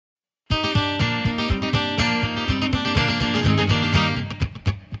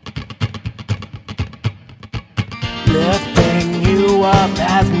you up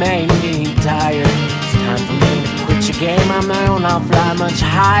has made me tired. It's time for me to quit your game. I'm my own, I'll fly much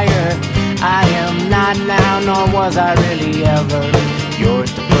higher. I am not now, nor was I really ever.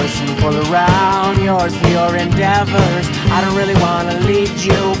 Yours to push and pull around, yours for your endeavors. I don't really wanna lead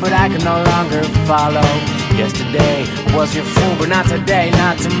you, but I can no longer follow. Yesterday was your fool, but not today,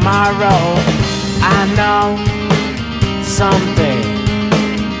 not tomorrow. I know something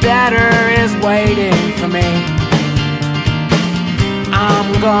better is waiting for me.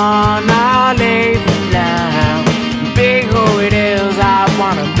 I'm gonna leave now, be who it is I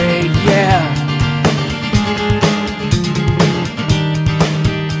wanna be, yeah.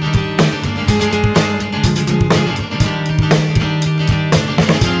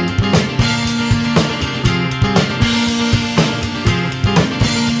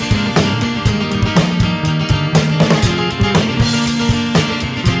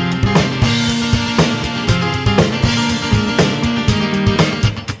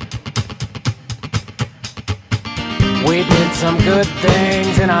 We did some good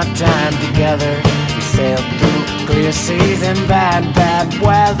things in our time together. We sailed through clear seas and bad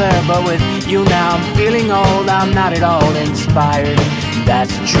weather. But with you now I'm feeling old, I'm not at all inspired.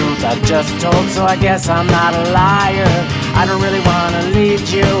 That's the truth I've just told, so I guess I'm not a liar. I don't really wanna lead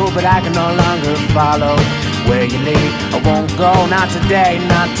you, but I can no longer follow. Where you lead, I won't go, not today,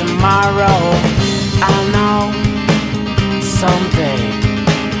 not tomorrow. I know something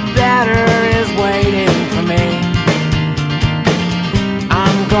better is waiting for me.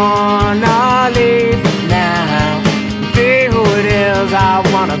 Gonna leave now, be who it is I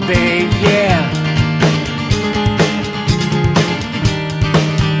wanna be, yeah.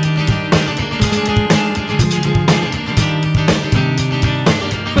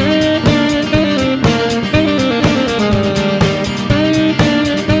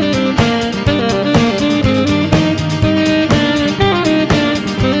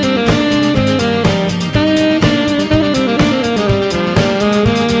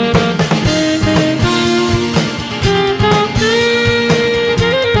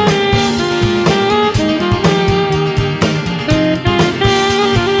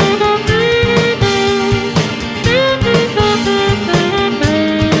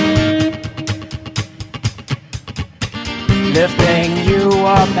 Lifting you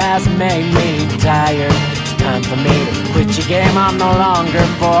up has made me tired. It's time for me to quit your game, I'm no longer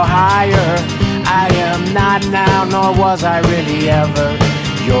for hire. I am not now, nor was I really ever.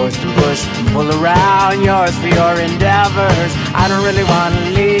 Yours to push and pull around, yours for your endeavors. I don't really want to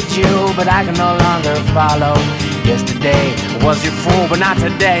lead you, but I can no longer follow. Yesterday was your fool, but not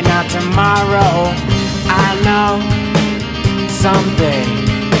today, not tomorrow. I know something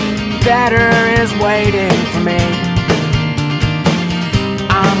better is waiting for me.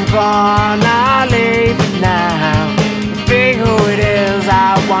 I'm gonna